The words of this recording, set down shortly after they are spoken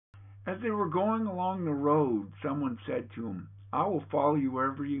As they were going along the road, someone said to him, I will follow you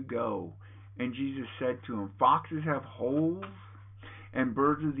wherever you go. And Jesus said to him, Foxes have holes, and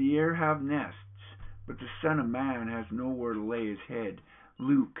birds of the air have nests, but the Son of Man has nowhere to lay his head.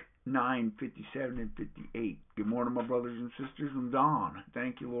 Luke 9:57 and 58. Good morning, my brothers and sisters. I'm Don.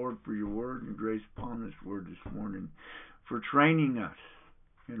 Thank you, Lord, for your word and grace upon this word this morning, for training us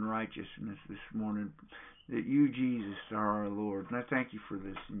in righteousness this morning, that you, Jesus, are our Lord. And I thank you for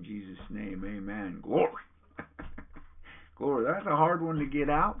this in Jesus' name. Amen. Glory. Glory. That's a hard one to get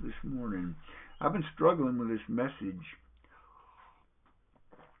out this morning. I've been struggling with this message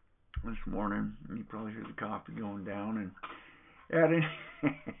this morning. You probably hear the coffee going down. And at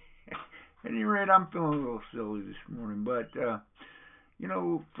any rate, I'm feeling a little silly this morning. But,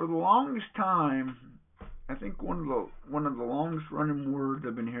 for the longest time, I think one of the longest running words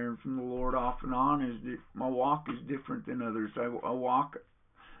I've been hearing from the Lord off and on is that my walk is different than others. I walk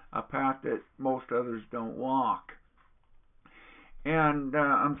a path that most others don't walk. And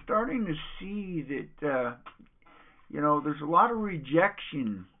I'm starting to see that, there's a lot of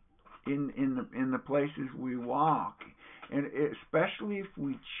rejection in the places we walk. And especially if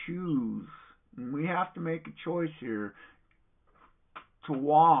we choose, and we have to make a choice here, to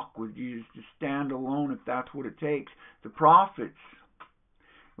walk with Jesus, to stand alone if that's what it takes. The prophets,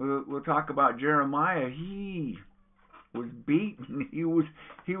 we'll talk about Jeremiah. He was beaten. He was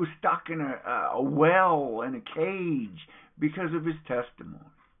stuck in a well, in a cage, because of his testimony.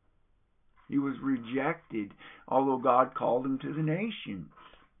 He was rejected, although God called him to the nations.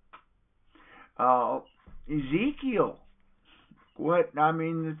 Ezekiel,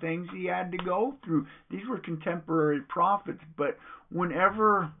 the things he had to go through. These were contemporary prophets, but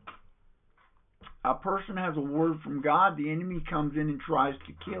whenever a person has a word from God, the enemy comes in and tries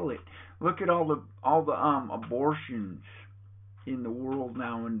to kill it. Look at all the abortions in the world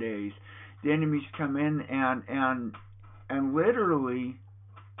nowadays. The enemies come in and literally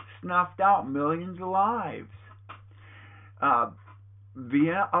snuffed out millions of lives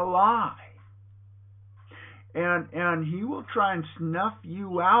via a lie. And he will try and snuff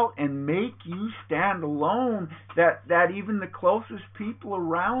you out and make you stand alone, that even the closest people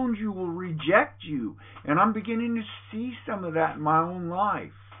around you will reject you. And I'm beginning to see some of that in my own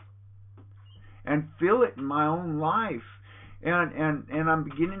life and feel it in my own life. And I'm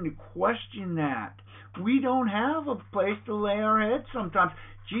beginning to question that. We don't have a place to lay our heads sometimes.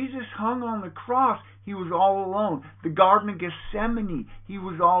 Jesus hung on the cross. He was all alone. The Garden of Gethsemane, he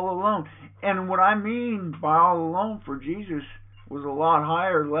was all alone. And what I mean by all alone for Jesus was a lot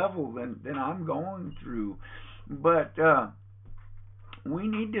higher level than I'm going through. But we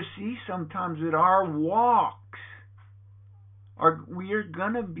need to see sometimes that our walks, we are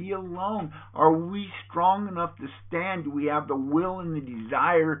going to be alone. Are we strong enough to stand? Do we have the will and the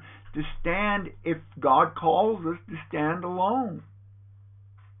desire to stand if God calls us to stand alone?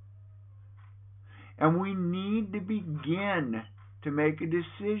 And we need to begin to make a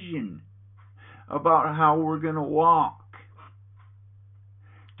decision about how we're going to walk.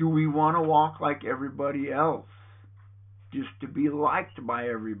 Do we want to walk like everybody else, just to be liked by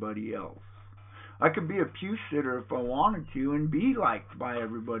everybody else? I could be a pew sitter if I wanted to and be liked by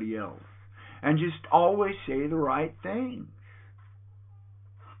everybody else and just always say the right things.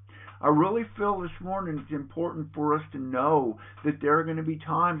 I really feel this morning it's important for us to know that there are going to be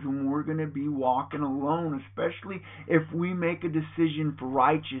times when we're going to be walking alone, especially if we make a decision for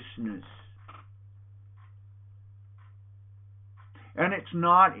righteousness. And it's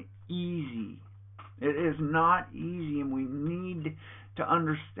not easy. It is not easy, and we need to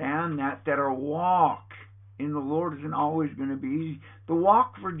understand that our walk in the Lord isn't always going to be easy. The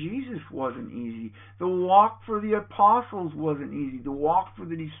walk for Jesus wasn't easy. The walk for the apostles wasn't easy. The walk for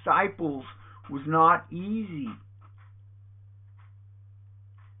the disciples was not easy.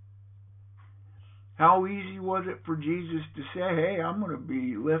 How easy was it for Jesus to say, hey, I'm going to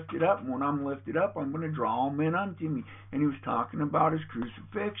be lifted up, and when I'm lifted up, I'm going to draw all men unto me. And he was talking about his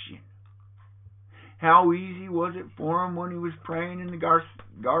crucifixion. How easy was it for him when he was praying in the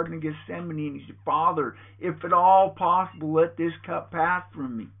Garden of Gethsemane and he said, Father, if at all possible, let this cup pass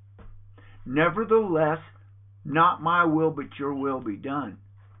from me. Nevertheless, not my will, but your will be done.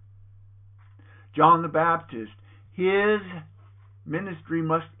 John the Baptist, his ministry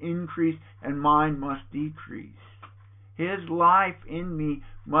must increase and mine must decrease. His life in me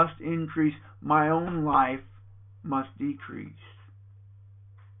must increase, my own life must decrease.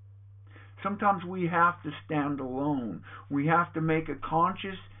 Sometimes we have to stand alone. We have to make a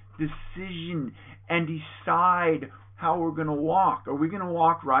conscious decision and decide how we're going to walk. Are we going to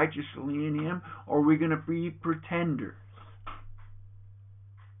walk righteously in him, or are we going to be pretenders?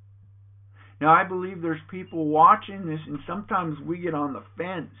 Now, I believe there's people watching this, and sometimes we get on the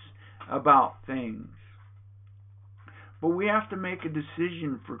fence about things. But we have to make a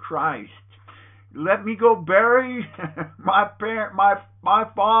decision for Christ. Let me go bury my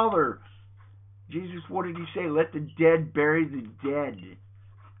father. Jesus, what did he say? Let the dead bury the dead.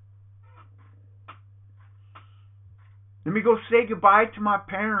 Let me go say goodbye to my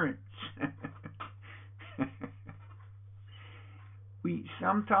parents.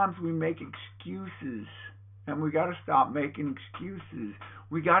 Sometimes we make excuses, and we got to stop making excuses.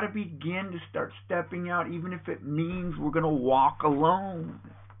 We got to begin to start stepping out, even if it means we're going to walk alone.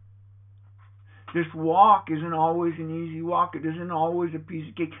 This walk isn't always an easy walk. It isn't always a piece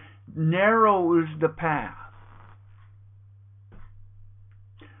of cake. Narrow is the path.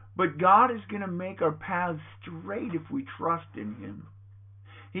 But God is going to make our paths straight if we trust in Him.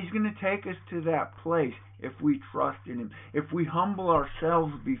 He's going to take us to that place if we trust in Him. If we humble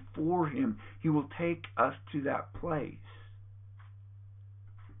ourselves before Him, He will take us to that place.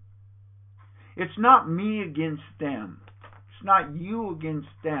 It's not me against them. It's not you against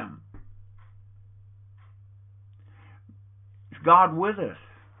them. It's God with us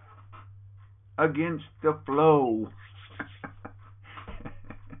against the flow.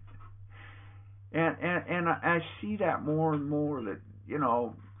 And I see that more and more, that, you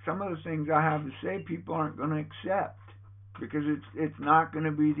know, some of the things I have to say people aren't going to accept, because it's not going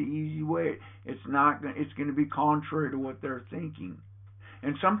to be the easy way. It's going to be contrary to what they're thinking.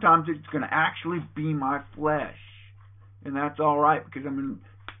 And sometimes it's going to actually be my flesh. And that's all right, because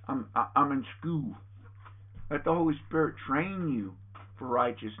I'm in school. Let the Holy Spirit train you for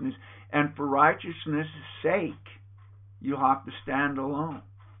righteousness. And for righteousness' sake, you'll have to stand alone.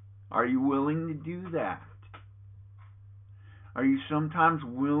 Are you willing to do that? Are you sometimes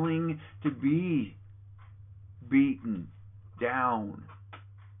willing to be beaten down,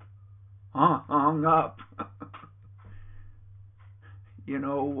 hung up? You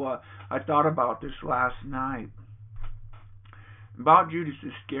know, I thought about this last night, about Judas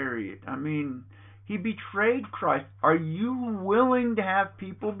Iscariot. I mean, he betrayed Christ. Are you willing to have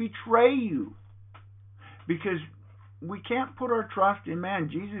people betray you? Because we can't put our trust in man.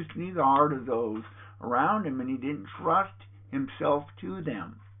 Jesus knew the heart of those around him, and he didn't trust himself to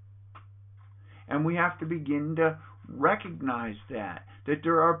them. And we have to begin to recognize that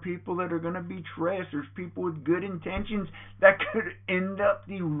there are people that are going to betray us. There's people with good intentions that could end up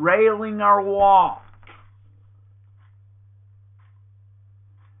derailing our walk.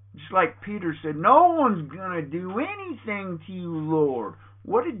 Just like Peter said, no one's going to do anything to you, Lord.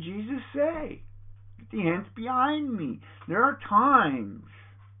 What did Jesus say? Get the hands behind me. There are times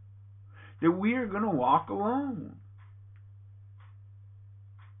that we are going to walk alone.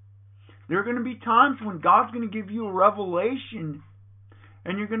 There are going to be times when God's going to give you a revelation,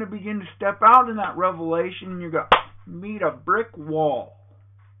 and you're going to begin to step out in that revelation, and you're going to meet a brick wall.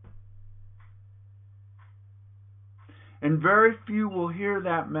 And very few will hear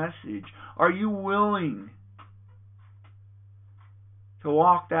that message. Are you willing to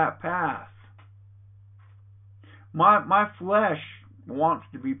walk that path? My flesh wants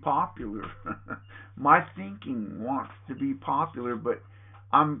to be popular. My thinking wants to be popular, but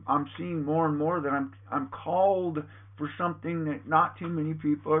I'm seeing more and more that I'm called for something that not too many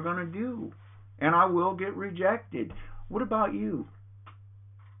people are going to do, and I will get rejected. What about you?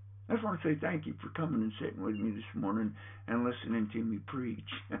 I just want to say thank you for coming and sitting with me this morning and listening to me preach.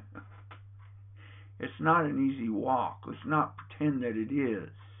 It's not an easy walk. Let's not pretend that it is.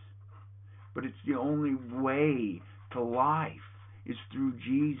 But it's the only way to life is through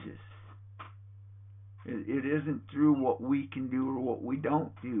Jesus. It isn't through what we can do or what we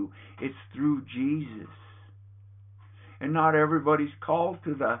don't do. It's through Jesus. And not everybody's called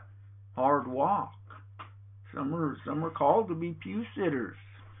to the hard walk. Some are called to be pew sitters.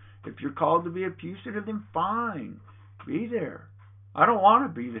 If you're called to be a pew sitter, then fine. Be there. I don't want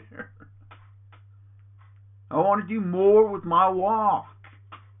to be there. I want to do more with my walk.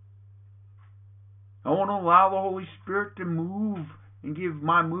 I want to allow the Holy Spirit to move and give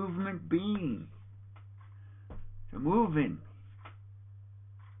my movement being. To move in.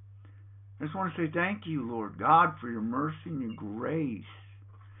 I just want to say thank you, Lord God, for your mercy and your grace.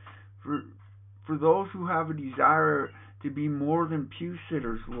 For those who have a desire to be more than pew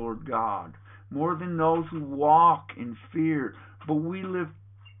sitters, Lord God. More than those who walk in fear. But we live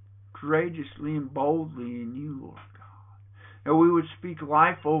courageously and boldly in you, Lord God. And we would speak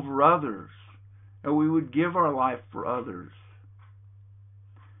life over others. And we would give our life for others.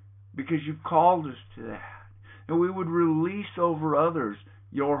 Because you've called us to that. And we would release over others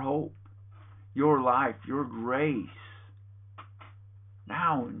your hope, your life, your grace.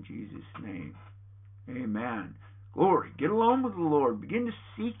 now in Jesus' name. Amen. Glory. Get alone with the Lord. Begin to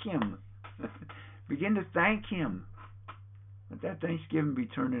seek Him. Begin to thank Him. Let that thanksgiving be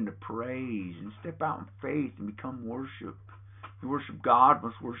turned into praise, and step out in faith and become worship. You worship God,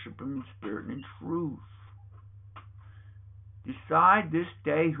 must worship Him in spirit and in truth. Decide this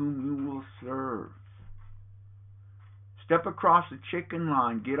day whom you will serve. Step across the chicken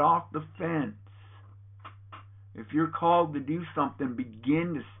line. Get off the fence. If you're called to do something,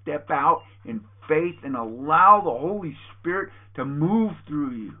 begin to step out in faith and allow the Holy Spirit to move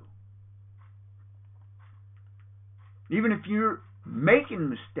through you. Even if you're making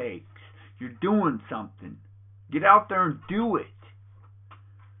mistakes, you're doing something, get out there and do it.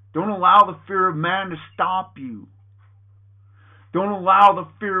 Don't allow the fear of man to stop you. Don't allow the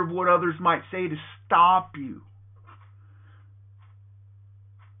fear of what others might say to stop you.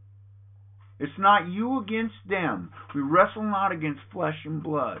 It's not you against them. We wrestle not against flesh and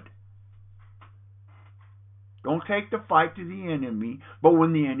blood. Don't take the fight to the enemy, but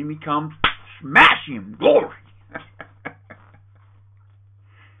when the enemy comes, smash him. Glory.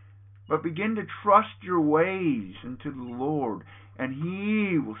 But begin to trust your ways into the Lord, and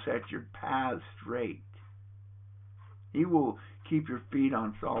He will set your paths straight. He will keep your feet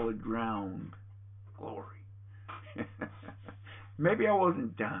on solid ground. Glory. Maybe I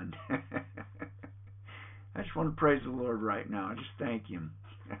wasn't done. I just want to praise the Lord right now. I just thank Him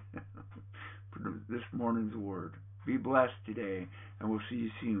for this morning's word. Be blessed today, and we'll see you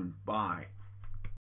soon. Bye.